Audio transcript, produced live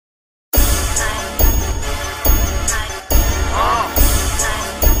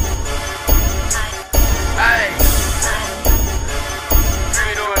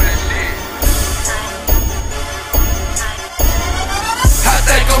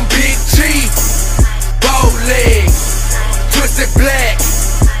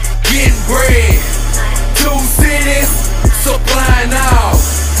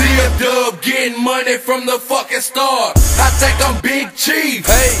from the fucking start. I think I'm Big Chief,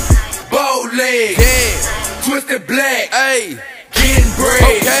 Hey, bow leg, yeah, twisted black, hey, getting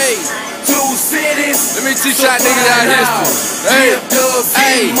bread. okay. 2 cities. Let me teach y'all niggas our history. Hey,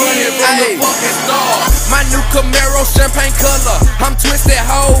 Hey, money from the hey. fucking start. My new Camaro, champagne color. I'm twisted,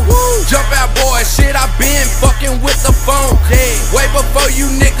 ho. Jump out, boy. Shit, I been fucking with the phone. Way before you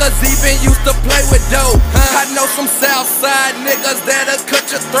niggas even used to play with dope. I know some Southside niggas that'll cut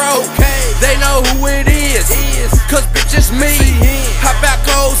your throat. They know who it is, cause bitch it's me. Hop out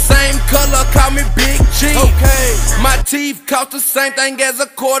cold, same color, call me Big G. My teeth cost the same thing as a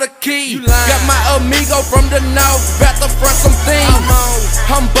quarter key. Got my amigo from the north, bout to front some things.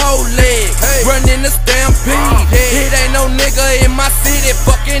 I'm bow leg, running the stampede. It ain't no nigga in my city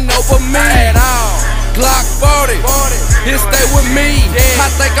fucking over me at all. Glock 40, it stay with me. I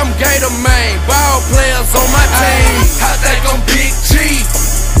think I'm Gator Man, ball players on my team. I think I'm Big Chief,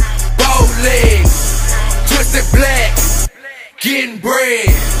 bow leg, twisted black, getting bread.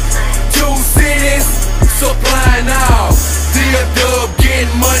 2 cities, supplying all. Dub,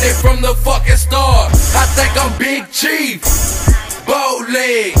 getting money from the fucking start. I think I'm Big Chief, bow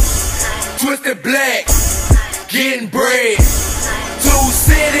leg, twisted black, getting bread. 2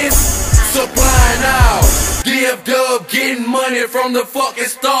 cities, supplying all. Dub, getting money from the fucking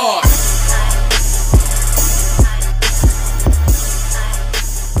start.